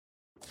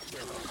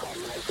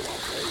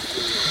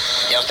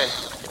Houston,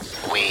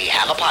 we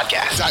have a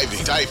podcast. Diving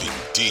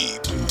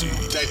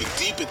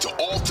deep into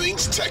all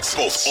things Texas,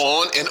 both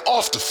on and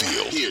off the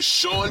field. Here's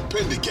Sean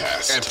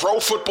Pendergast and Pro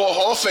Football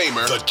Hall of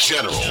Famer, the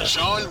General,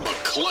 John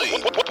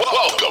McClain.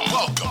 Welcome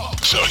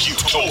to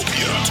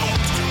Houtopia.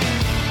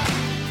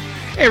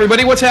 Hey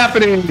everybody, what's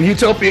happening?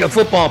 Houtopia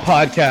Football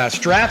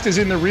Podcast. Draft is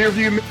in the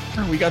rearview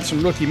mirror. We got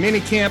some rookie mini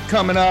camp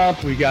coming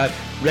up. We got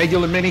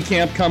regular mini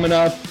camp coming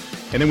up.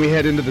 And then we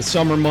head into the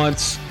summer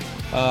months.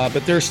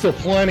 But there's still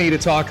plenty to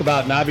talk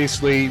about. And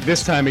obviously,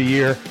 this time of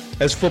year,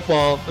 as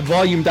football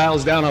volume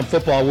dials down on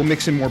football, we'll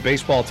mix in more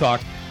baseball talk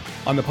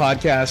on the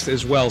podcast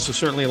as well. So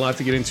certainly a lot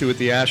to get into with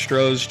the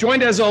Astros.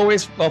 Joined as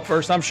always, well,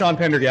 first, I'm Sean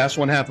Pendergast,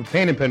 one half of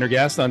Payne and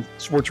Pendergast on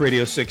Sports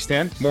Radio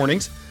 610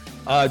 mornings.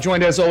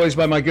 Joined as always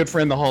by my good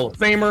friend, the Hall of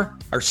Famer,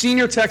 our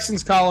senior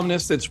Texans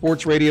columnist at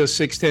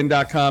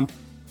sportsradio610.com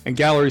and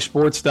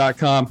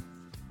gallerysports.com.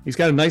 He's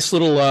got a nice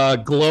little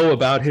glow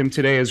about him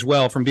today as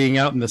well from being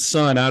out in the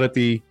sun out at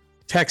the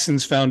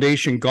Texans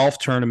Foundation Golf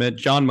Tournament.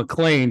 John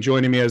McClain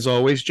joining me as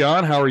always.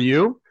 John, how are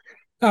you?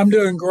 I'm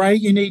doing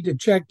great. You need to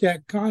check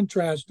that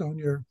contrast on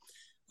your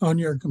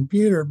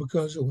computer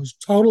because it was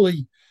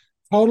totally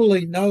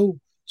no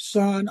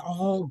sun,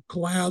 all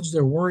clouds.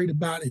 They're worried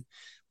about it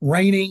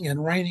raining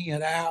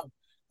it out,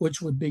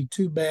 which would be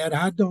too bad.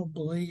 I don't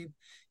believe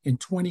in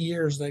 20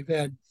 years they've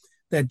had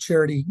that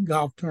charity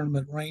golf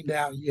tournament rained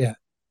out yet.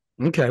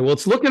 Okay, well,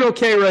 it's looking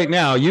okay right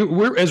now.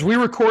 As we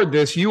record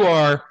this, you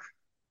are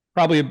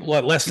probably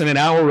less than an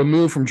hour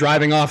removed from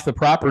driving off the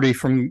property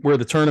from where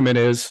the tournament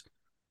is.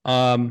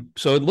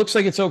 So it looks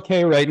like it's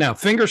okay right now.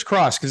 Fingers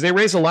crossed, because they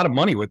raise a lot of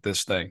money with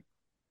this thing.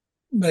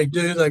 They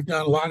do. They've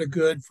done a lot of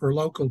good for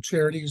local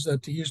charities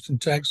that the Houston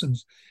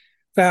Texans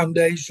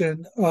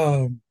Foundation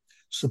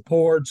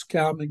supports.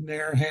 Cal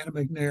McNair, Hannah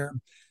McNair.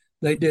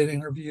 They did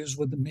interviews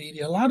with the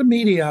media. A lot of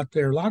media out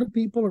there. A lot of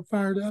people are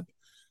fired up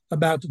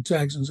about the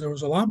Texans. There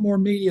was a lot more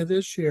media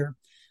this year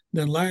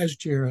than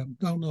last year. I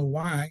don't know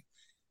why.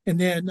 And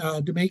then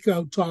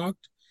D'Amico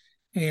talked,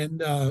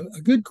 and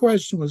a good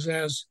question was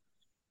asked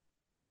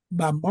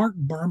by Mark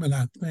Berman,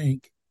 I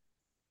think.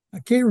 I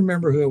can't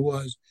remember who it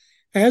was.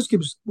 Ask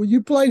him, well,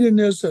 you played in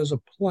this as a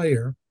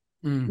player.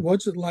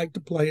 What's it like to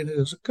play in it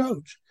as a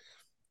coach?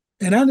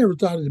 And I never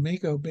thought of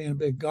D'Amico being a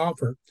big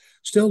golfer.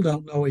 Still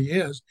don't know he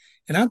is.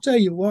 And I'll tell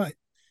you what,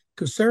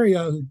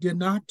 Casario, who did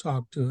not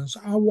talk to us,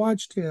 I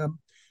watched him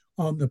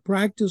on the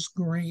practice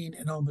green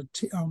and on the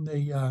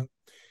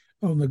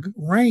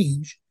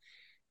range.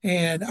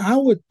 And I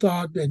would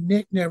thought that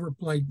Nick never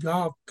played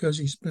golf because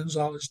he spends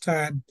all his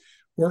time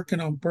working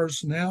on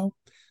personnel.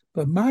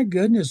 But my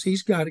goodness,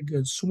 he's got a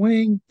good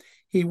swing.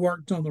 He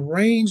worked on the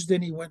range,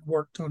 then he went and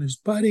worked on his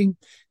putting.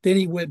 Then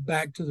he went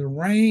back to the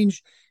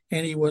range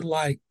and he would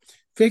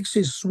fix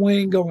his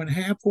swing going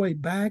halfway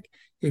back.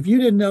 If you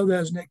didn't know that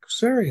was Nick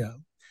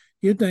Casario,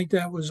 you'd think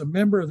that was a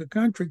member of the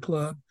country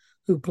club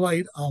who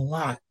played a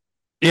lot.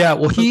 Yeah,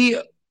 well, he's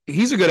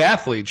a good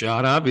athlete,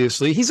 John,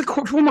 obviously. He's a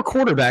former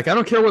quarterback. I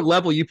don't care what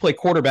level you play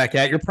quarterback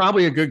at. You're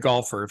probably a good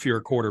golfer if you're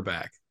a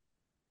quarterback.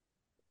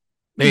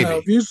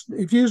 Maybe.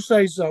 If you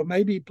say so,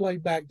 maybe he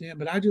played back then,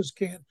 but I just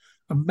can't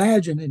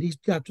imagine that he's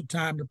got the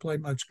time to play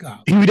much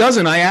golf. He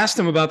doesn't. I asked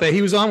him about that.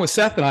 He was on with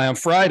Seth and I on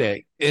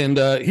Friday, and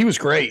he was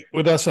great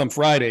with us on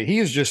Friday. He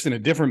is just in a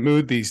different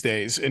mood these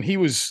days, and he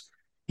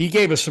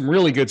gave us some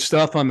really good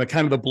stuff on the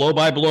kind of the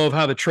blow-by-blow of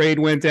how the trade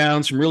went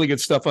down, some really good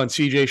stuff on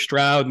C.J.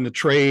 Stroud and the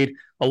trade,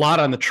 a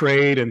lot on the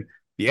trade and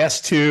the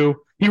S2.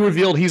 He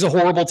revealed he's a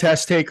horrible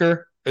test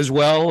taker as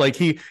well. I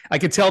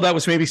could tell that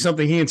was maybe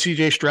something he and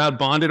C.J. Stroud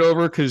bonded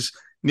over because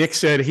Nick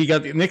said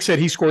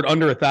he scored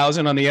under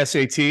 1,000 on the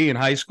SAT in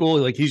high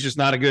school. He's just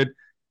not a good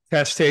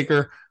test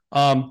taker.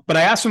 But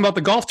I asked him about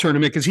the golf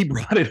tournament because he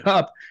brought it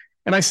up.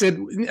 And I said,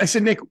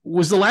 Nick,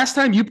 was the last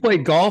time you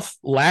played golf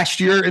last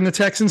year in the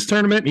Texans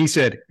tournament? And he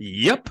said,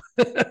 yep.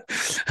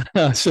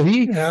 So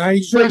he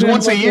plays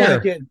once a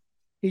year.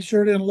 He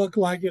sure didn't look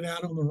like it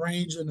out on the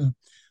range and the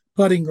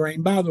putting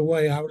green. By the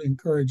way, I would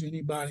encourage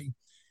anybody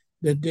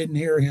that didn't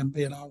hear him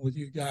being on with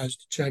you guys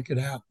to check it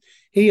out.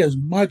 He is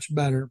much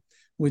better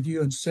with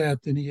you and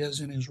Seth than he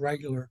is in his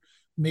regular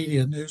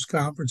media news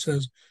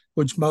conferences,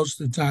 which most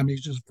of the time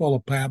he's just full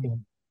of pablum.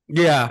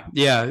 Yeah.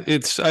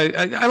 It's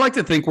I like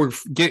to think we're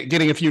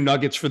getting a few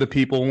nuggets for the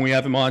people when we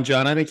have him on,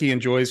 John. I think he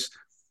enjoys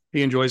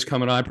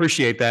coming on. I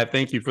appreciate that.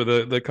 Thank you for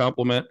the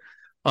compliment.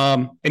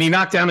 And he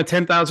knocked down a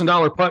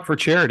 $10,000 putt for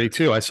charity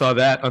too. I saw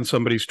that on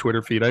somebody's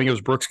Twitter feed. I think it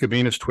was Brooks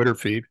Cabina's Twitter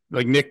feed.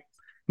 Nick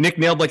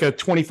nailed a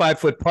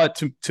 25-foot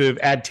putt to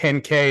add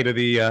 10K to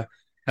the.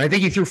 And I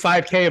think he threw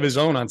 5K of his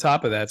own on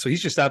top of that. So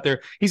he's just out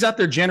there. He's out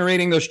there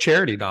generating those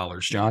charity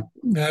dollars, John.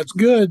 That's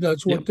good.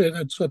 That's what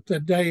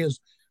that day is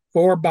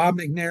for. Bob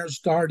McNair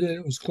started.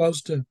 It was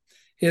close to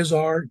his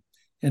art,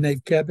 and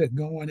they've kept it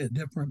going at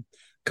different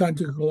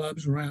country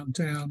clubs around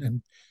town,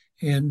 and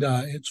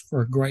it's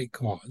for a great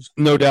cause.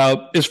 No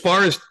doubt. As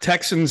far as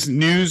Texans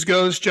news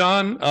goes,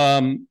 John,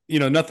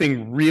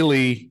 nothing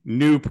really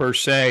new per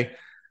se.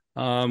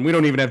 We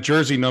don't even have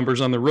jersey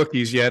numbers on the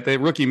rookies yet. The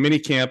rookie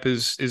minicamp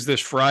is this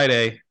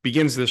Friday,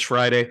 begins this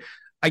Friday.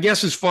 I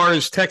guess as far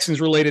as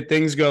Texans-related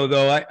things go,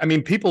 though, I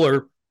mean, people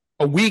are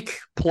a week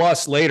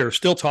plus later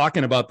still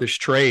talking about this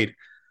trade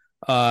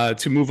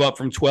to move up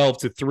from 12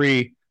 to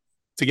 3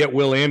 to get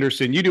Will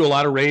Anderson. You do a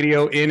lot of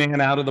radio in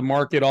and out of the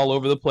market all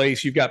over the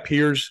place. You've got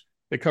peers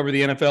that cover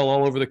the NFL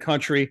all over the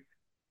country.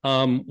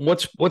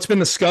 What's been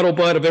the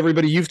scuttlebutt of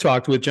everybody you've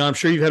talked with, John? I'm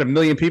sure you've had a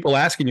million people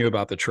asking you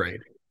about the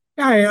trade.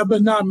 Yeah,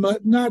 but not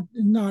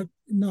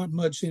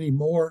much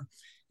anymore.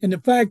 And the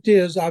fact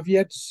is, I've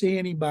yet to see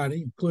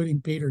anybody,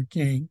 including Peter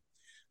King,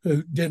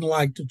 who didn't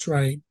like the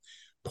trade,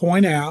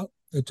 point out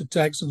that the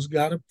Texans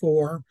got a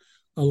 4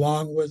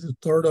 along with the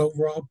 3rd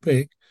overall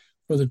pick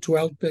for the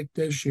 12th pick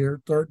this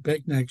year, 3rd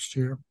pick next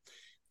year,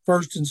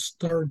 1st and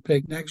 3rd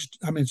pick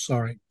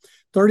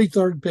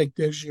 33rd pick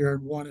this year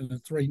and 1 and a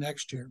 3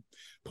 next year,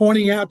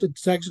 pointing out that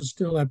the Texans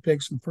still have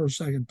picks in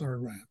 1st, 2nd,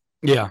 3rd round.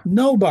 Yeah.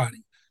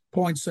 Nobody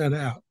points that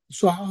out.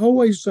 So I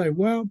always say,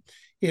 well,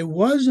 it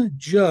wasn't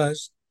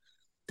just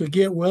to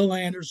get Will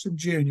Anderson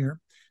Jr.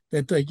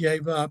 that they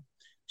gave up,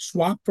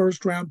 swap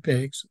 1st-round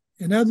picks.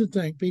 Another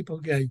thing people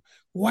gave,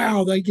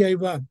 they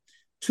gave up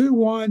 2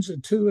 1s, a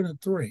 2 and a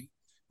 3.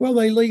 Well,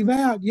 they leave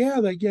out,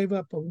 they gave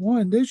up a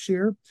 1 this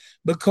year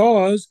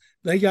because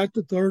they got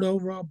the 3rd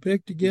overall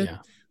pick to get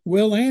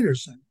Will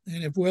Anderson.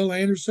 And if Will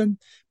Anderson,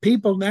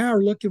 people now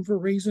are looking for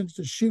reasons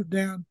to shoot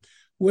down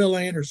Will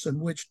Anderson,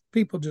 which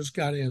people just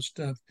got to have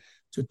stuff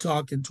to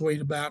talk and tweet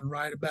about and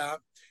write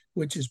about,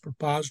 which is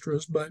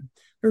preposterous. But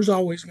there's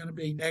always going to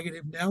be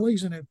negative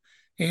Nellies. And if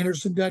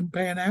Anderson doesn't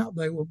pan out,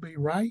 they will be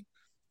right.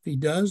 If he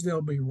does,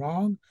 they'll be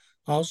wrong.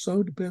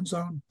 Also, depends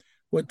on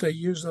what they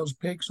use those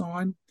picks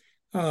on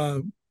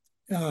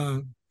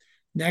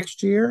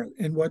next year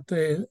and what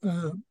the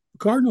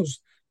Cardinals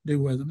do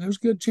with them. There's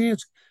a good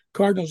chance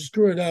Cardinals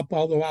screw it up,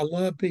 although I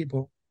love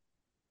people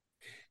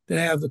that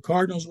have the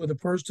Cardinals with the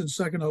 1st and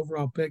 2nd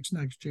overall picks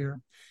next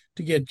year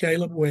to get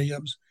Caleb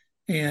Williams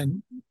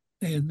and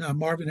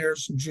Marvin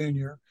Harrison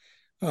Jr.,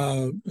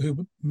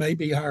 who may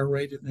be higher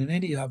rated than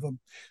any of them.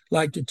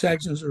 Like the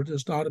Texans are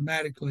just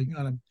automatically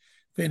going to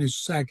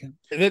finish 2nd.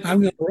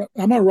 I'm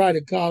gonna write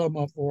a column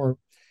up for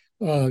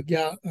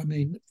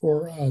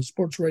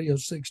Sports Radio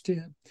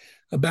 610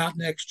 about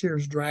next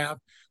year's draft,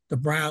 the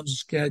Browns'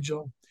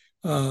 schedule,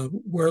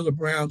 where the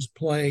Browns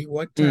play,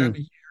 what time of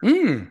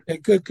year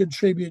it could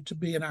contribute to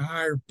being a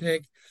higher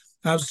pick.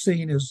 I've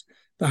seen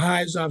the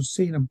highs I've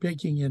seen them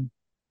picking in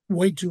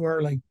way too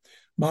early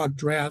mock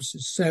drafts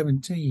is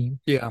 17.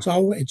 Yeah.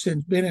 So it's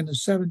been in the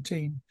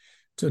 17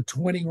 to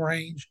 20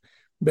 range,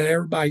 but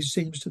everybody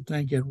seems to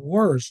think at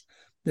worst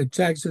the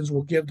Texans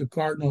will give the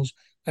Cardinals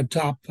a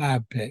top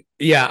 5 pick.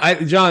 Yeah,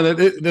 John,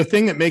 the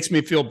thing that makes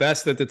me feel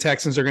best that the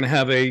Texans are going to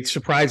have a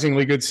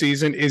surprisingly good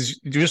season is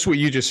just what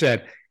you just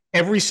said.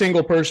 Every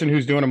single person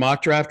who's doing a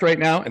mock draft right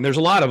now, and there's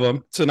a lot of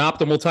them, it's an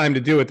optimal time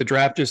to do it. The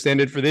draft just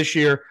ended for this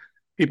year.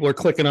 People are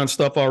clicking on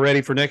stuff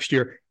already for next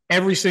year.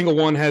 Every single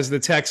one has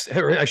has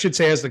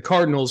the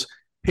Cardinals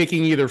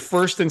picking either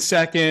 1st and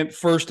 2nd,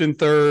 1st and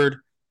 3rd,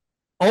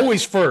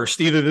 always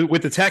 1st, either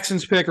with the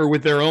Texans pick or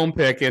with their own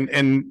pick.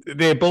 And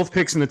they have both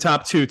picks in the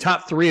top 2,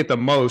 top 3 at the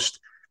most.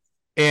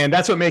 And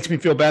that's what makes me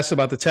feel best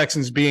about the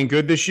Texans being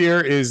good this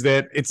year is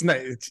that it's not.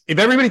 If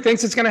everybody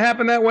thinks it's going to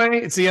happen that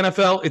way, it's the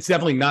NFL. It's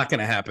definitely not going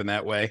to happen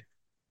that way.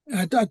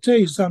 I'll tell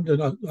you something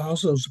that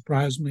also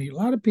surprised me. A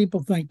lot of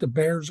people think the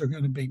Bears are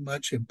going to be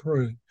much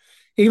improved,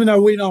 even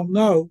though we don't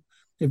know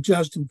if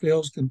Justin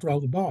Fields can throw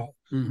the ball.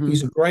 Mm-hmm.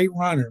 He's a great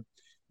runner,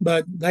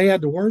 but they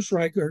had the worst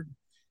record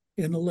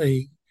in the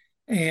league,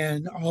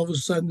 and all of a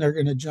sudden they're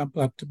going to jump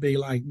up to be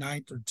like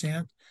 9th or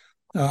 10th.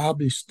 I'll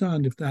be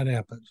stunned if that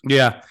happens.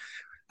 Yeah.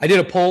 I did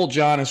a poll,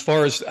 John, as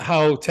far as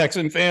how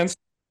Texan fans,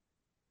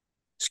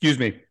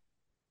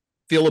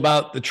 feel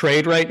about the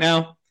trade right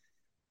now.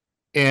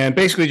 And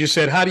basically just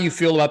said, how do you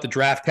feel about the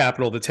draft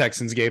capital the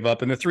Texans gave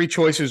up? And the 3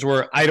 choices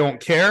were, I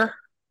don't care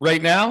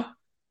right now.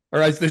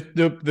 Or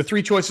the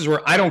 3 choices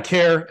were, I don't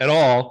care at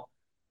all.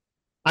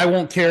 I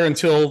won't care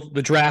until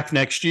the draft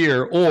next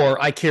year,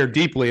 or I care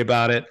deeply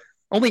about it.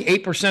 Only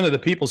 8% of the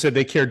people said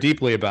they care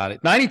deeply about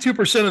it.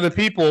 92% of the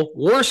people,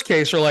 worst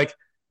case, are like,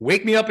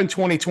 wake me up in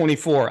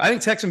 2024. I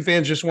think Texan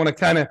fans just want to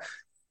kind of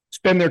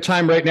spend their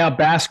time right now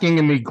basking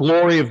in the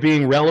glory of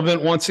being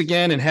relevant once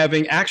again and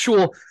having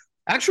actual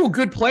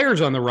good players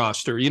on the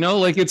roster. You know,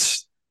 like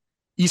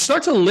you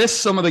start to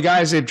list some of the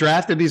guys they've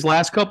drafted these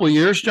last couple of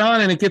years,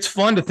 John, and it gets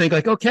fun to think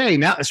like, okay,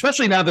 now,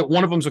 especially now that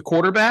one of them's a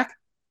quarterback,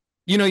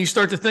 you know, you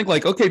start to think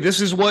like, okay,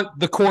 this is what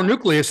the core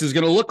nucleus is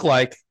going to look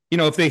like. You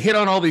know, if they hit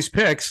on all these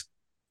picks,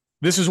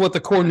 this is what the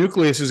core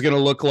nucleus is going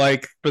to look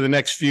like for the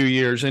next few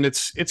years. And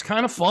it's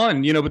kind of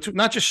fun, you know, but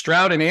not just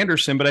Stroud and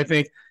Anderson, but I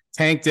think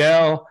Tank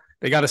Dell,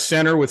 they got a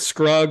center with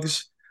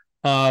Scruggs.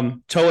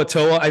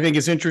 Toa, I think,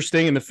 is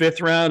interesting in the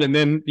 5th round. And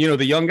then, you know,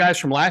 the young guys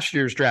from last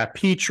year's draft,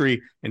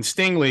 Petrie and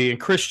Stingley and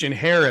Christian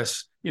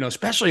Harris, you know,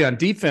 especially on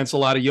defense, a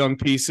lot of young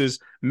pieces.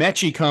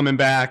 Mechie coming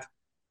back.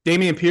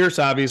 Damian Pierce,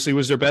 obviously,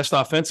 was their best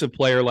offensive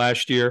player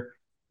last year.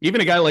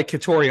 Even a guy like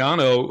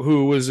Kitoriano,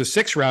 who was a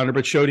 6-rounder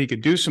but showed he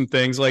could do some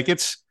things, like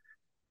it's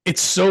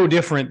so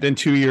different than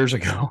 2 years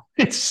ago.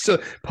 It's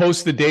so,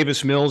 post the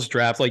Davis Mills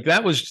draft. Like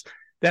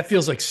that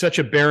feels like such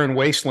a barren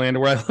wasteland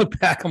where I look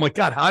back, I'm like,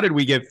 God, how did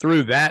we get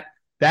through that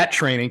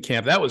training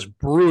camp? That was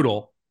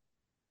brutal.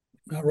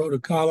 I wrote a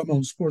column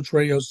on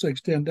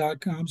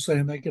sportsradio610.com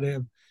saying they could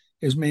have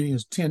as many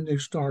as 10 new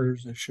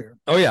starters this year.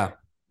 Oh, yeah.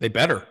 They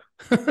better.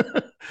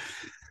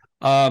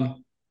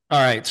 All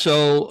right.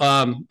 So,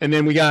 and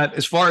then we got,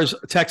 as far as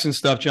Texan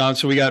stuff, John,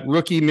 so we got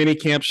rookie mini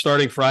camp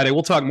starting Friday.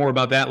 We'll talk more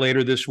about that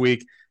later this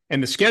week.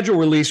 And the schedule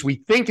release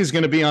we think is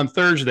going to be on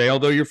Thursday,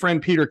 although your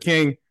friend Peter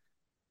King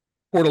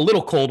poured a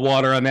little cold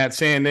water on that,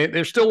 saying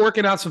they're still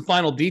working out some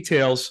final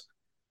details,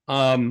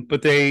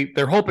 but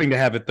they're hoping to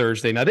have it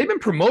Thursday. Now, they've been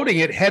promoting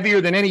it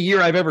heavier than any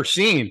year I've ever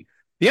seen.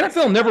 The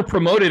NFL never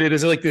promoted it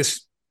as like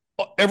this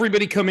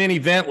everybody come in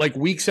event like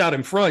weeks out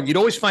in front. You'd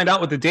always find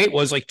out what the date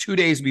was like 2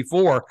 days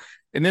before,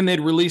 and then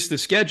they'd release the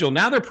schedule.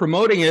 Now they're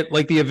promoting it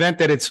like the event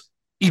that it's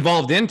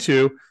evolved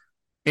into,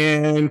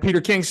 and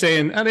Peter King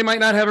saying they might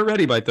not have it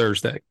ready by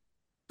Thursday.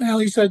 Well,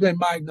 he said they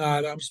might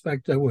not. I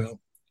expect they will.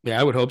 Yeah,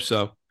 I would hope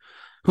so.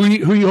 Who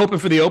you hoping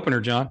for the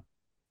opener, John?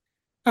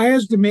 I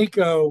asked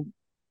D'Amico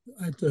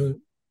at the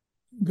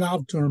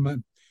golf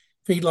tournament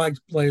if he'd like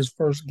to play his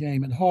first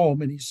game at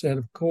home, and he said,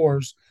 of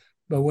course,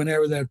 but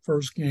whenever that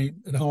first game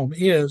at home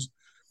is,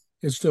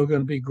 it's still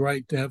going to be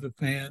great to have the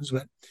fans.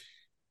 But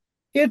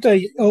if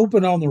they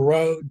open on the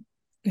road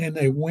and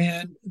they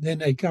win, then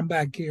they come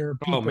back here,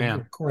 people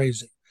are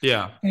crazy.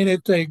 Yeah. And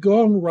if they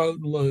go on the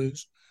road and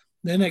lose,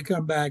 then they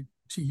come back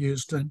to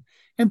Houston,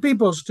 and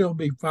people will still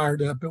be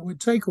fired up. It would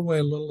take away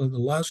a little of the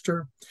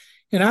luster.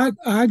 And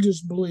I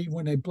just believe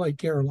when they play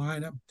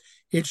Carolina,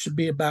 it should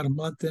be about a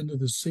month into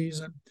the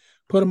season.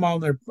 Put them on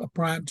their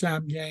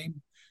primetime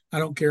game. I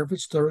don't care if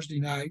it's Thursday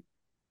night.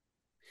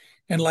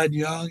 And let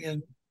Young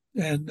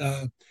and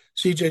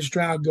C.J.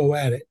 Stroud go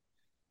at it.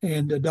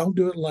 And don't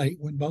do it late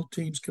when both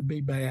teams could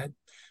be bad.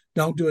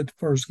 Don't do it the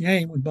first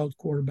game when both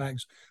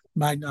quarterbacks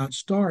might not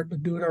start,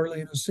 but do it early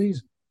in the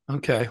season.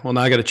 Okay. Well,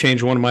 now I got to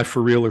change one of my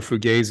for real or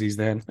fugazis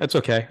then. That's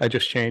okay. I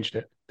just changed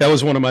it. That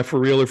was one of my for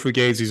real or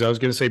fugazis. I was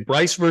going to say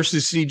Bryce Young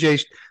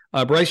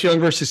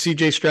versus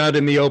CJ Stroud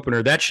in the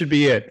opener. That should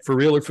be it, for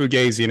real or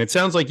fugazi. And it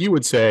sounds like you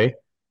would say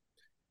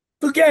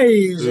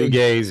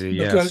Fugazi,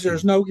 yes. Because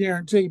there's no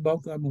guarantee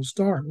both of them will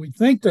start. We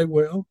think they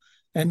will,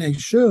 and they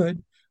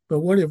should, but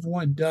what if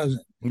one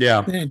doesn't?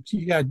 Yeah. Then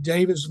you got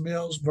Davis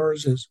Mills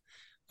versus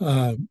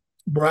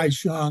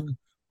Bryce Young,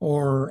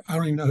 or I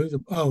don't even know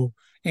who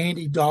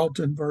Andy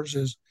Dalton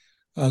versus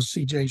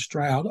C.J.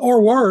 Stroud.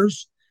 Or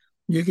worse,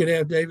 you could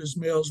have Davis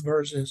Mills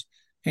versus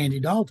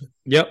Andy Dalton.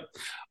 Yep.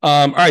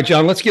 All right,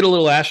 John, let's get a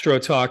little Astro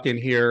talk in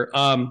here.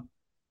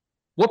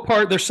 What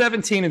part? They're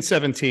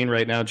 17-17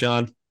 right now,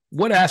 John.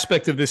 What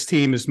aspect of this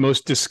team is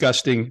most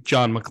disgusting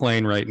John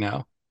McClain right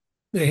now?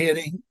 The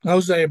hitting.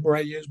 Jose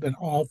Abreu's been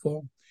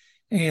awful,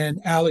 and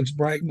Alex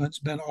Bregman's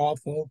been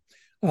awful.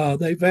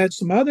 They've had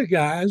some other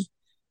guys,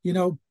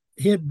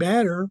 hit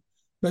better,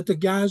 but the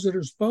guys that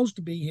are supposed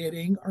to be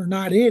hitting are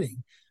not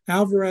hitting.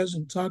 Alvarez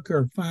and Tucker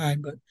are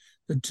fine, but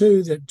the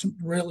two that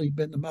really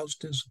been the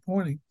most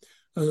disappointing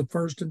are the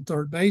first and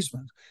third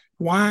basemen.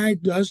 Why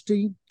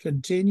Dusty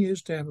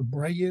continues to have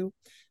Abreu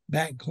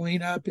back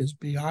cleanup is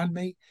beyond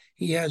me.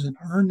 He hasn't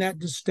earned that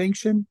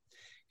distinction,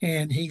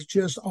 and he's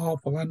just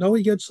awful. I know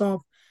he gets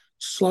off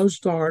slow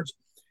starts,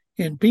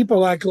 and people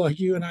like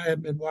you and I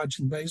have been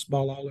watching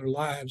baseball all their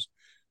lives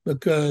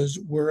because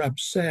we're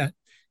upset,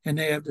 and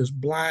they have this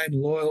blind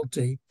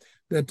loyalty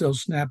that they'll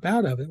snap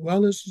out of it.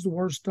 Well, this is the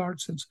worst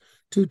start since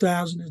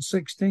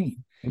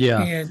 2016.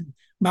 Yeah. And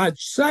my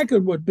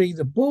second would be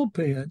the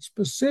bullpen.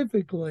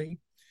 Specifically,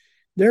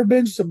 there have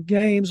been some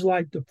games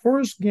like the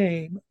first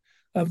game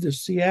of the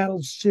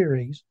Seattle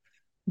series.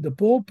 The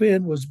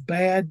bullpen was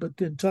bad, but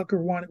then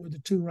Tucker won it with a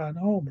 2-run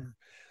homer.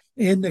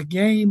 In the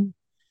game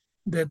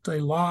that they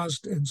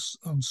lost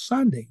on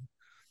Sunday,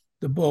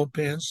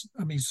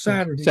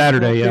 Saturday.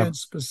 Saturday, the yeah.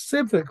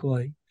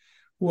 Specifically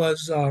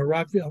was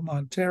Rafael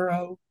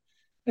Montero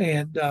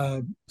and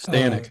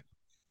Stanek.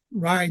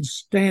 Ryan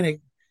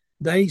Stanek.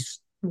 They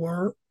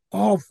were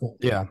awful.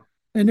 Yeah.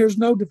 And there's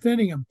no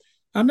defending them.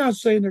 I'm not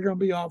saying they're going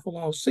to be awful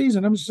all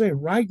season. I'm just saying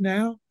right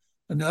now,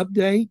 an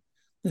update,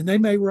 and they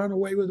may run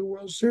away with the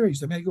World Series.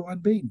 They may go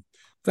unbeaten.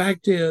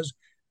 Fact is,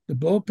 the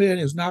bullpen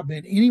has not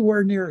been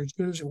anywhere near as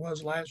good as it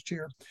was last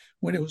year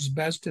when it was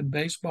best in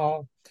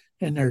baseball,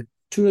 and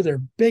two of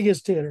their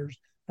biggest hitters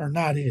are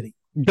not hitting.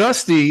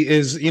 Dusty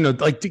is,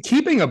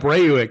 keeping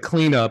Abreu at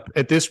cleanup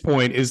at this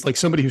point is like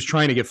somebody who's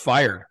trying to get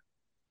fired.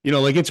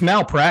 It's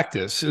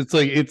malpractice. It's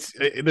like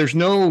there's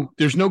no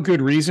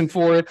good reason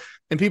for it.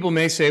 And people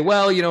may say,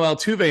 well,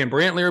 Altuve and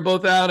Brantley are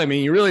both out. I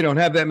mean, you really don't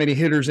have that many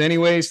hitters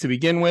anyways to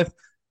begin with.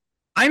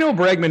 I know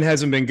Bregman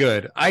hasn't been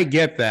good. I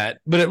get that.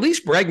 But at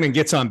least Bregman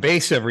gets on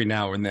base every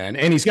now and then,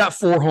 and he's got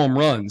 4 home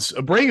runs.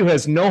 Abreu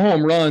has no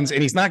home runs,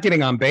 and he's not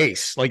getting on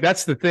base. Like,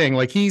 that's the thing.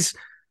 Like,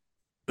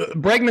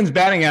 Bregman's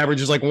batting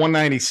average is like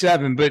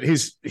 197, but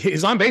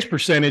his on-base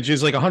percentage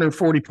is like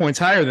 140 points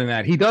higher than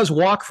that. He does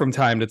walk from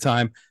time to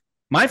time.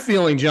 My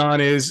feeling,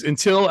 John, is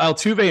until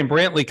Altuve and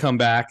Brantley come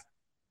back,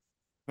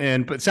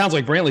 but it sounds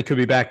like Brantley could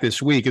be back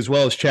this week, as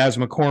well as Chas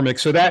McCormick.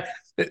 So that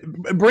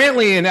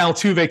Brantley and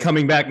Altuve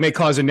coming back may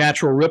cause a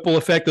natural ripple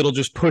effect that'll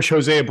just push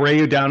Jose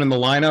Abreu down in the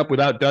lineup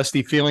without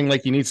Dusty feeling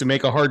like he needs to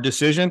make a hard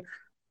decision.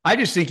 I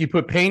just think you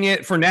put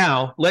Pena for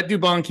now, let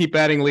Dubon keep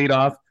batting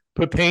leadoff,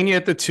 put Pena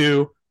at the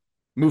 2,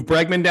 move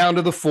Bregman down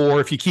to the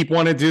 4 if you keep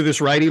wanting to do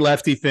this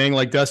righty-lefty thing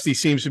like Dusty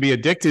seems to be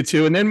addicted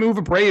to, and then move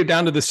Abreu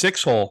down to the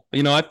 6 hole.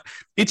 You know,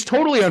 it's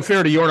totally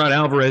unfair to Yordan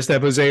Alvarez to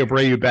have Jose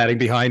Abreu batting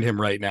behind him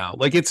right now.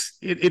 Like,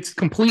 it's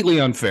completely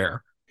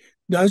unfair.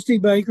 Dusty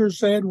Baker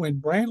said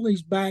when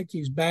Brantley's back,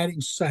 he's batting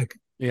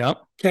second.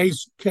 Yep.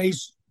 Case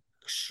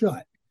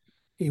shut.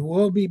 He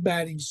will be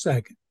batting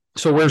second.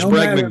 So where's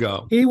Bregman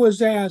go? He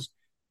was asked,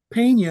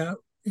 Pena,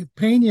 if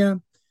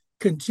Pena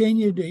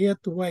continued to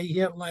hit the way he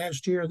hit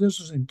last year, this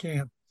was in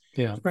camp,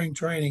 spring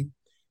training,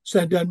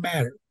 said doesn't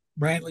matter.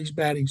 Brantley's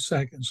batting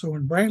second. So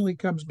when Brantley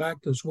comes back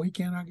this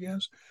weekend, I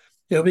guess,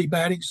 he'll be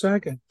batting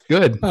second.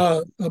 Good.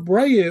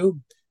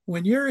 Abreu,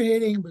 when you're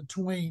hitting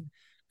between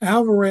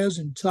Alvarez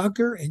and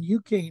Tucker and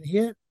you can't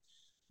hit,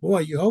 boy,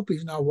 you hope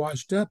he's not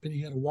washed up and he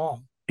hit a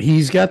wall.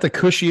 He's got the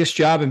cushiest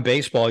job in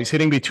baseball. He's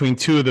hitting between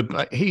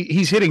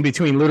he's hitting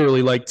between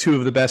literally like 2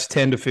 of the best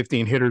 10 to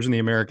 15 hitters in the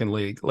American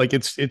League. Like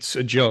it's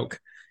a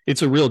joke.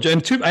 It's a real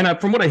joke. And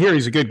from what I hear,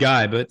 he's a good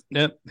guy, but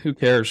who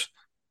cares?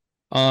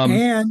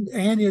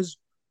 And his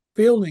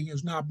fielding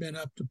has not been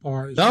up to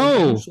par as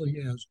he usually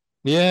is.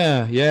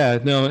 Yeah,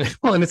 no.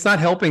 Well, and it's not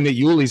helping that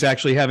Yuli's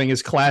actually having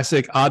his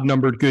classic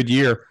odd-numbered good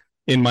year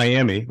in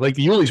Miami. Like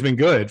Yuli's been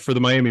good for the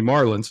Miami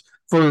Marlins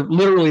for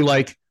literally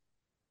like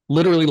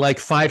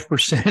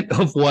 5%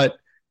 of what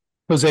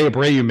Jose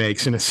Abreu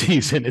makes in a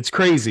season. It's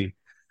crazy.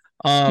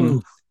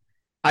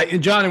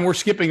 John, and we're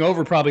skipping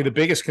over probably the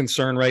biggest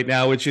concern right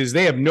now, which is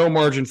they have no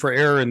margin for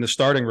error in the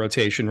starting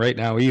rotation right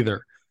now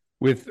either.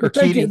 But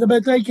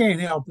they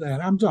can't help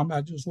that. I'm talking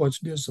about just what's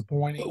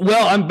disappointing.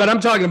 Well, I'm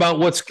talking about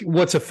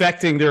what's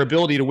affecting their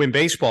ability to win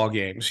baseball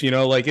games. You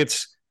know, like Dusty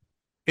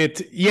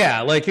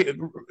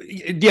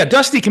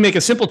can make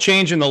a simple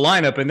change in the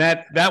lineup, and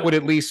that would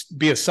at least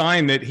be a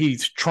sign that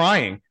he's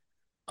trying.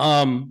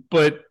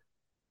 But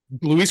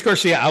Luis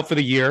Garcia out for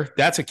the year,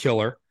 that's a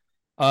killer.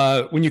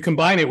 When you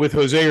combine it with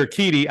Jose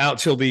Urquidy out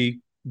till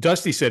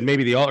Dusty said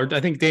maybe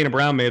I think Dana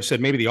Brown may have said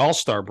maybe the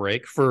All-Star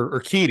break for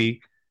Urquidy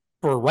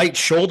for a right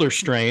shoulder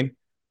strain.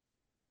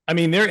 I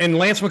mean, and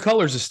Lance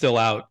McCullers is still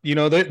out. You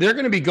know, they're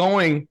going to be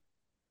going.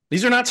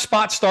 These are not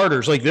spot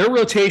starters. Like their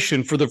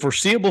rotation for the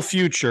foreseeable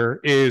future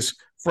is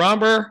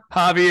Framber,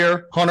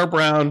 Javier, Hunter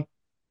Brown,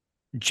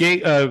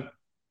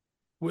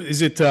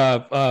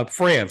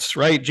 France,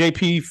 right?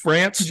 JP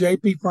France,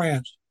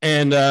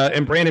 and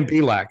Brandon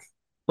Bielak.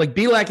 Like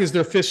Bielak is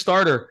their 5th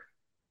starter.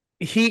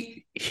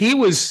 He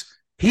was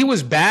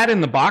bad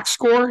in the box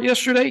score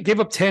yesterday.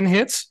 Gave up 10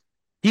 hits.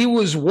 He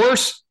was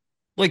worse,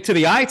 like to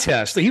the eye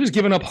test. He was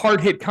giving up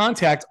hard hit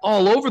contact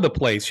all over the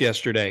place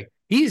yesterday.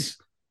 He's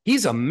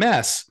a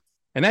mess,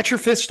 and that's your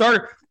 5th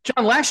starter.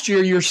 John, last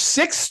year your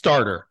 6th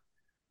starter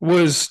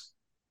was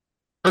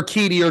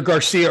Urquidy or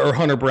Garcia or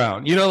Hunter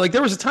Brown. You know, like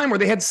there was a time where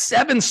they had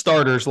 7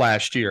 starters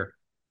last year.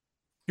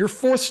 Your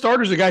 4th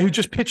starter is a guy who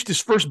just pitched his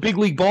first big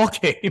league ball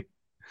game.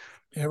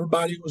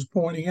 Everybody was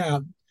pointing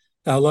out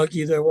how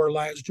lucky they were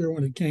last year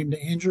when it came to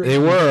injury. They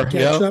were.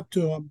 Catch up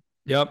to them.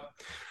 Yep.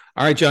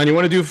 All right, John, you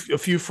want to do a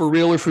few for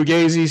real or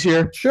fugazis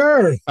here?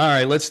 Sure. All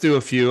right, let's do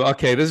a few.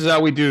 Okay, this is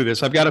how we do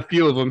this. I've got a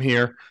few of them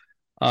here.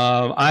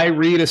 I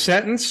read a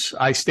sentence.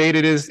 I state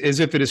it as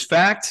if it is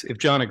fact. If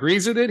John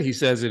agrees with it, he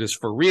says it is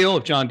for real.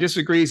 If John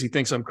disagrees, he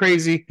thinks I'm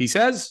crazy. He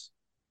says?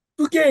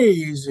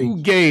 Fugazi.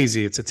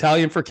 Fugazi. It's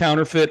Italian for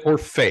counterfeit or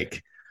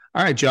fake.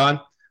 All right, John.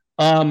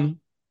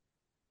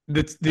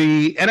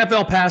 The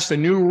NFL passed a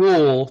new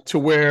rule to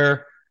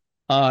where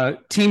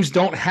teams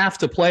don't have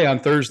to play on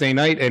Thursday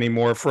night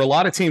anymore. For a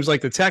lot of teams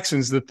like the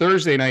Texans, the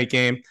Thursday night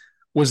game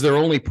was their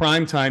only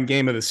primetime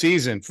game of the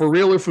season. For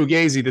real or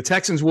fugazi, the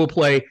Texans will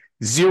play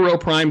 0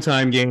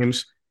 primetime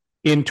games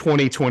in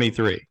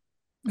 2023.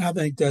 I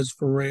think that's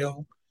for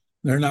real.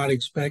 They're not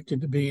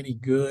expected to be any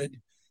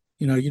good.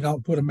 You know, you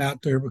don't put them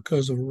out there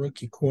because of a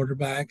rookie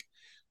quarterback.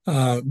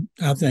 I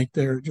think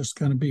they're just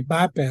going to be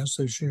bypassed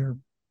this year.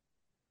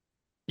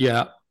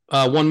 Yeah.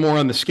 One more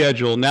on the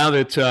schedule. Now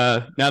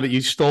that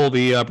you stole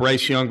the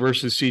Bryce Young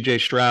versus C.J.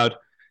 Stroud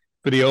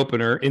for the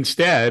opener,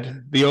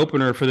 instead, the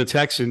opener for the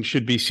Texans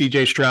should be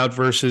C.J. Stroud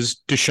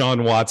versus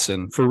Deshaun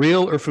Watson. For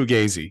real or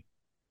fugazi?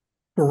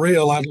 For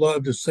real, I'd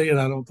love to see it.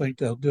 I don't think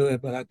they'll do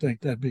it, but I think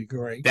that'd be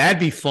great. That'd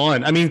be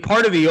fun. I mean,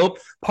 part of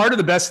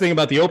the best thing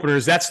about the opener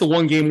is that's the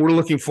one game we're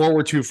looking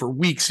forward to for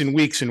weeks and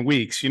weeks and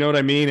weeks. You know what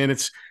I mean?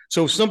 And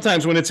so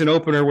sometimes when it's an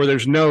opener where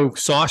there's no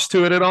sauce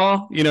to it at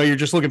all, you know, you're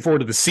just looking forward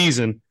to the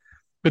season.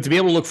 But to be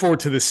able to look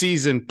forward to the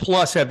season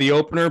plus have the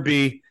opener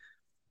be,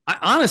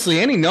 honestly,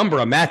 any number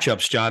of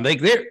matchups, John.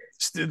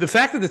 The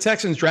fact that the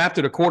Texans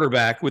drafted a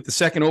quarterback with the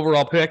 2nd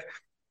overall pick,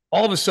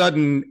 all of a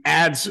sudden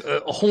adds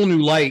a whole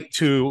new light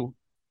to,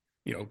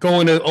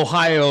 going to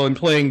Ohio and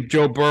playing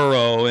Joe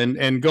Burrow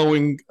and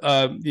going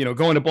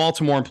to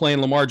Baltimore and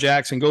playing Lamar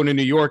Jackson, going to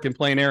New York and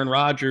playing Aaron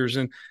Rodgers.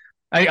 And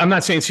I'm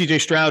not saying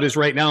CJ Stroud is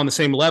right now on the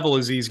same level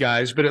as these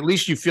guys, but at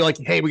least you feel like,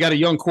 hey, we got a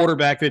young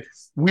quarterback that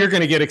we're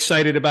going to get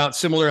excited about,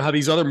 similar to how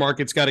these other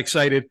markets got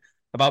excited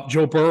about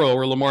Joe Burrow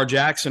or Lamar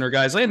Jackson or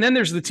guys. And then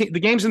there's the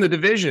games in the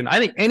division. I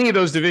think any of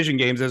those division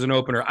games as an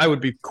opener, I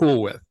would be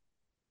cool with.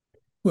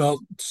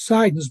 Well,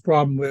 Siden's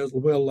problem is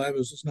Will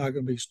Levis is not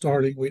going to be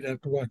starting. We'd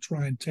have to watch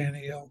Ryan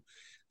Tannehill.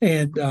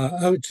 And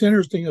it's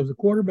interesting, of the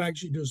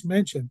quarterbacks you just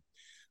mentioned,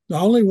 the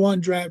only one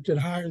drafted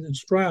higher than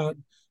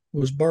Stroud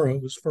was Burrow,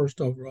 was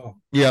first overall.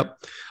 Yep.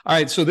 All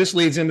right. So this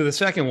leads into the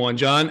second one,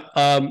 John.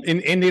 In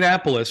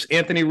Indianapolis,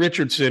 Anthony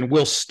Richardson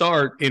will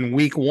start in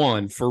week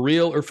 1. For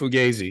real or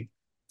Fugazi?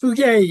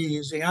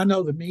 Fugazi. I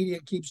know the media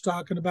keeps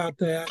talking about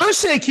that. I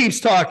say keeps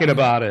talking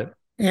about it.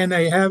 And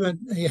they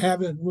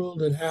haven't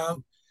ruled it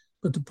out.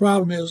 But the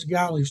problem is, the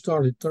guy only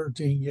started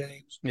 13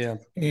 games. Yeah.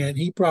 And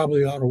he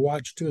probably ought to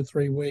watch 2 or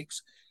 3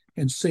 weeks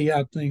and see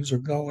how things are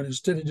going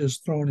instead of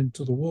just throwing him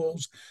to the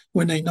wolves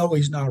when they know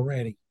he's not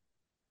ready.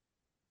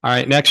 All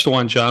right, next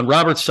one, John.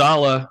 Robert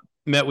Saleh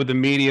met with the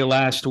media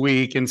last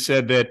week and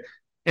said that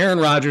Aaron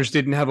Rodgers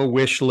didn't have a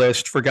wish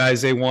list for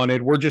guys they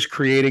wanted. We're just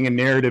creating a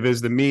narrative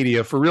as the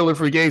media. For real or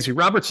Fugazi?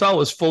 Robert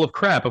Saleh is full of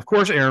crap. Of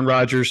course, Aaron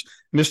Rodgers,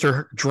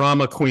 Mr.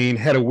 Drama Queen,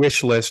 had a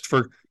wish list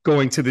for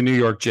going to the New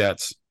York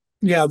Jets.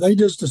 Yeah, they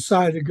just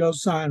decided to go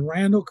sign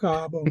Randall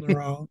Cobb on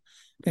their own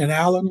and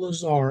Alan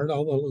Lazard,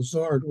 although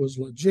Lazard was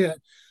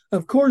legit.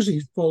 Of course,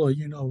 he's full of,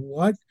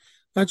 what?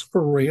 That's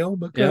for real,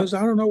 because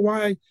I don't know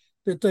why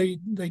that they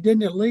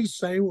didn't at least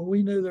say, well,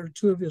 we knew they're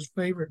 2 of his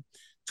favorite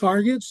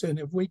targets, and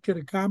if we could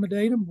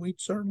accommodate him,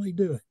 we'd certainly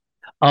do it.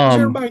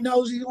 Everybody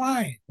knows he's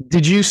lying.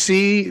 Did you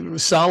see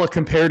Saleh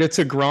compared it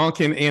to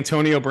Gronk and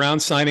Antonio Brown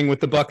signing with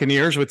the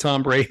Buccaneers with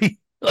Tom Brady?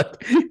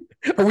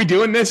 Are we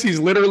doing this? He's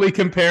literally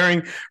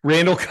comparing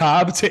Randall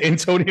Cobb to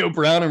Antonio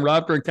Brown and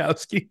Rob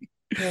Gronkowski.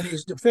 And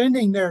he's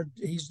defending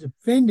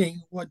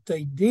what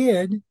they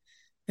did,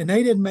 and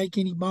they didn't make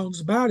any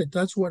bones about it.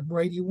 That's what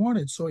Brady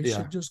wanted. So he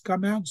should just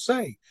come out and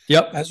say,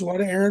 yep, that's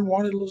what Aaron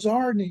wanted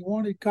Lazard, and he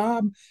wanted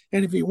Cobb.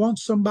 And if he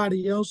wants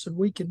somebody else and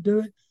we can do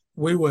it,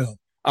 we will.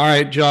 All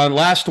right, John,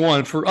 last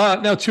one for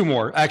no, 2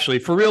 more, actually.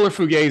 For real or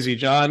Fugazi,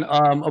 John?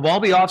 Of all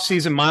the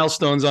offseason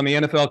milestones on the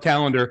NFL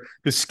calendar,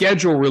 the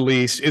schedule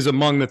release is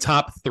among the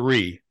top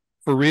 3.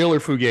 For real or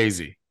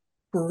Fugazi?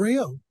 For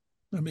real.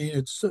 I mean,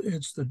 it's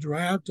the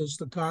draft, it's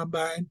the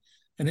combine,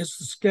 and it's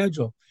the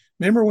schedule.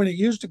 Remember when it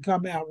used to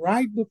come out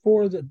right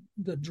before the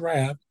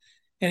draft,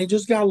 and it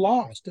just got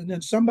lost. And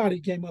then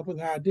somebody came up with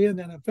an idea in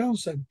the NFL and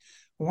said,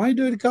 well, why don't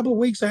you do it a couple of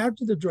weeks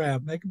after the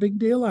draft? Make a big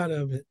deal out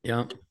of it.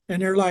 Yeah.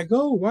 And they're like,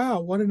 oh,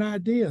 wow, what an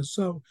idea.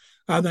 So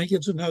I think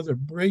it's another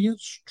brilliant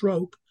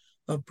stroke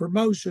of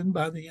promotion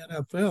by the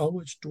NFL,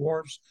 which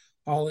dwarfs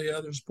all the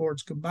other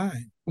sports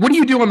combined. What do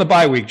you do on the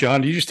bye week,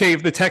 John? Do you just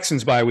take the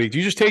Texans bye week? Do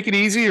you just take it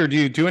easy, or do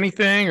you do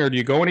anything, or do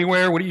you go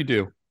anywhere? What do you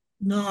do?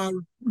 No, I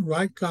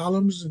write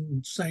columns,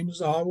 and same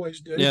as I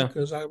always do,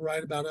 because I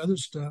write about other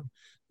stuff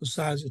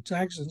besides the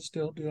Texans.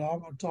 Still do all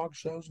my talk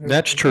shows.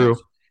 That's true.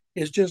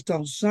 It's just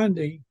on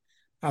Sunday,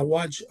 I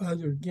watch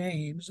other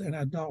games, and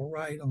I don't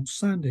write on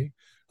Sunday.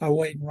 I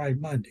wait and write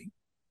Monday.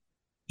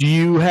 Do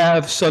you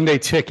have Sunday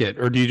ticket,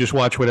 or do you just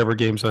watch whatever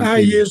games on TV? I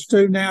used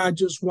to. Now I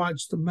just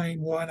watch the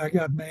main one. I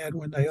got mad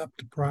when they upped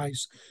the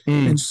price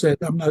and said,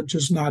 I'm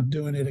not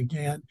doing it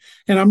again.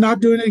 And I'm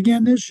not doing it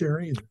again this year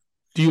either.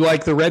 Do you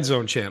like the Red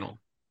Zone channel?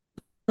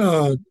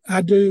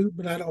 I do,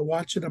 but I don't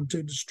watch it. I'm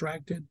too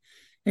distracted.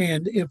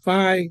 And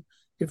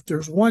if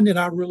there's one that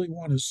I really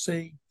want to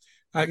see,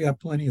 I got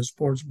plenty of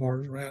sports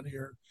bars around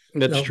here.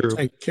 That's true.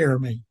 Take care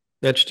of me.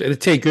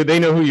 Take good. They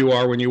know who you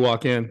are when you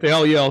walk in. They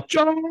all yell,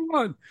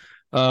 John.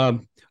 All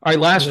right,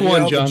 last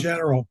one, John.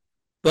 General.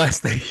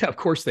 Of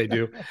course they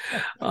do.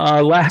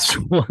 Last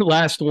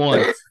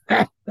one.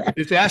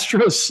 This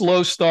Astros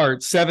slow start,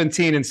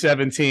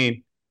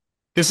 17-17.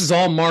 This is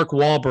all Mark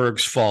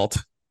Wahlberg's fault.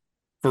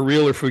 For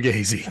real or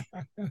Fugazi?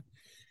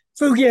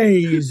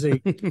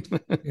 Fugazi.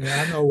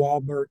 Yeah, I know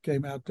Wahlberg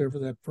came out there for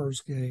that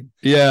first game.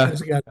 Yeah.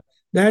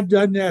 That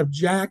doesn't have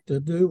jack to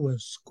do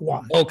with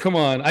squat. Oh, come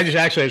on. I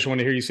just want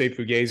to hear you say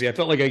Fugazi. I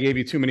felt like I gave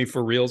you too many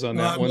for reals on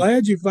that one. I'm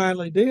glad you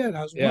finally did.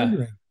 I was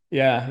wondering.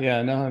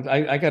 Yeah. No,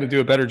 I got to do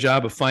a better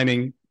job of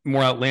finding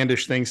more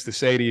outlandish things to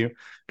say to you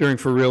during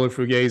For Real or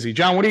Fugazi.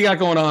 John, what do you got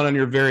going on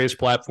your various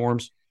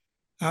platforms?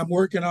 I'm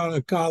working on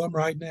a column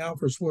right now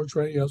for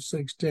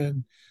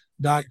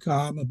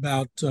sportsradio610.com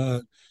about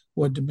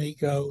what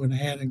D'Amico and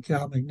Han and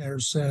Cal McNair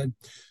said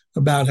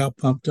about how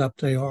pumped up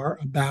they are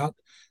about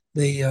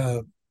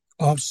the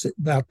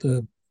about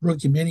the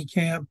rookie mini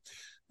camp.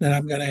 Then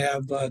I'm going to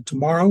have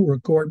tomorrow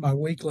record my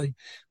weekly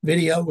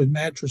video with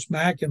Mattress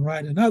Mac and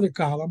write another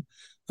column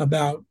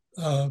about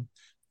the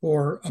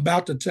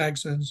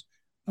Texans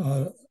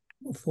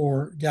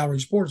for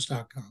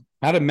GallerySports.com.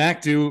 How did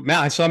Mac do?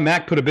 I saw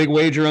Mac put a big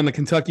wager on the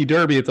Kentucky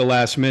Derby at the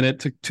last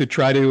minute to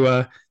try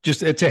to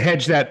just to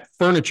hedge that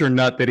furniture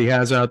nut that he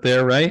has out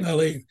there, right?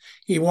 Well,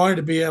 he wanted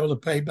to be able to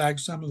pay back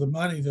some of the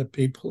money that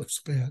people have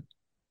spent.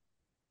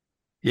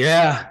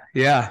 Yeah,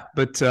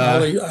 but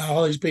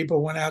all these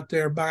people went out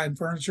there buying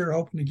furniture,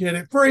 hoping to get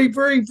it free.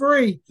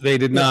 They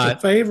did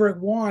not. The favorite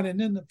won, and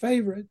then the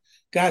favorite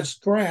got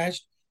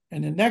scratched,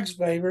 and the next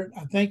favorite,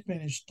 I think,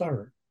 finished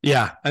third.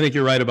 Yeah, I think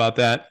you're right about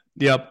that.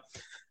 Yep.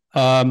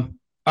 All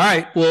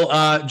right.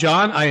 Well,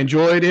 John, I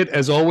enjoyed it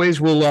as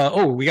always.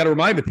 We'll, we got to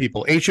remind the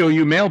people,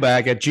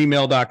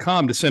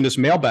 houmailbag@gmail.com to send us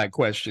mailbag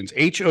questions.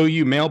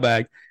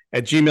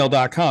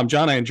 houmailbag@gmail.com.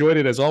 John, I enjoyed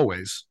it as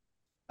always.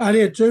 I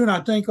did too. And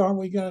I think, aren't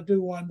we going to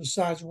do one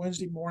besides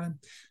Wednesday morning?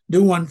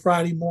 Do one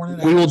Friday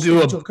morning. We will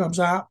do comes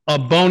out. A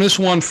bonus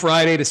one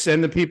Friday to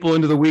send the people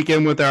into the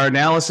weekend with our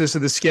analysis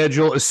of the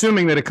schedule,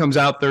 assuming that it comes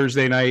out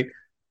Thursday night.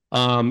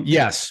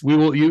 Yes, we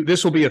will.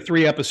 This will be a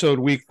 3-episode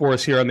week for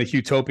us here on the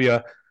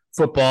Houtopia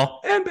Football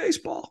and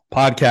Baseball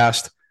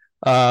podcast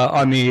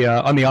on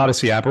the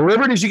Odyssey app or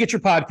wherever it is you get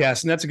your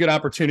podcast. And that's a good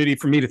opportunity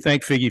for me to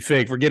thank Figgy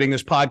Fig for getting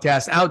this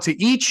podcast out to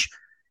each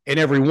and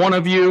every one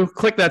of you.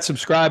 Click that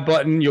subscribe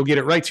button. You'll get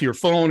it right to your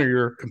phone or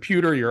your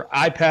computer, your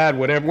iPad,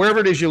 wherever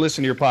it is you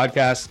listen to your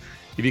podcast.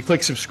 If you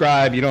click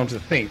subscribe, you don't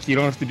have to think. You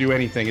don't have to do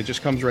anything. It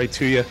just comes right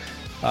to you.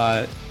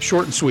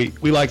 Short and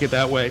sweet. We like it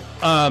that way.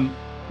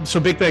 So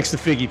big thanks to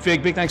Figgy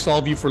Fig. Big thanks to all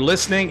of you for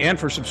listening and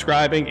for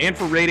subscribing and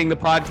for rating the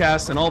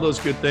podcast and all those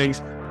good things.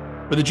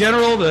 For the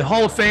General, the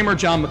Hall of Famer,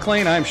 John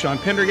McClain, I'm Sean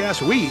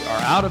Pendergast. We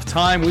are out of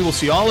time. We will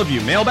see all of you.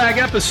 Mailbag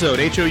episode,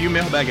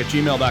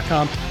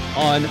 houmailbag@gmail.com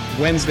on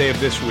Wednesday of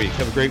this week.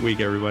 Have a great week,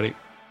 everybody.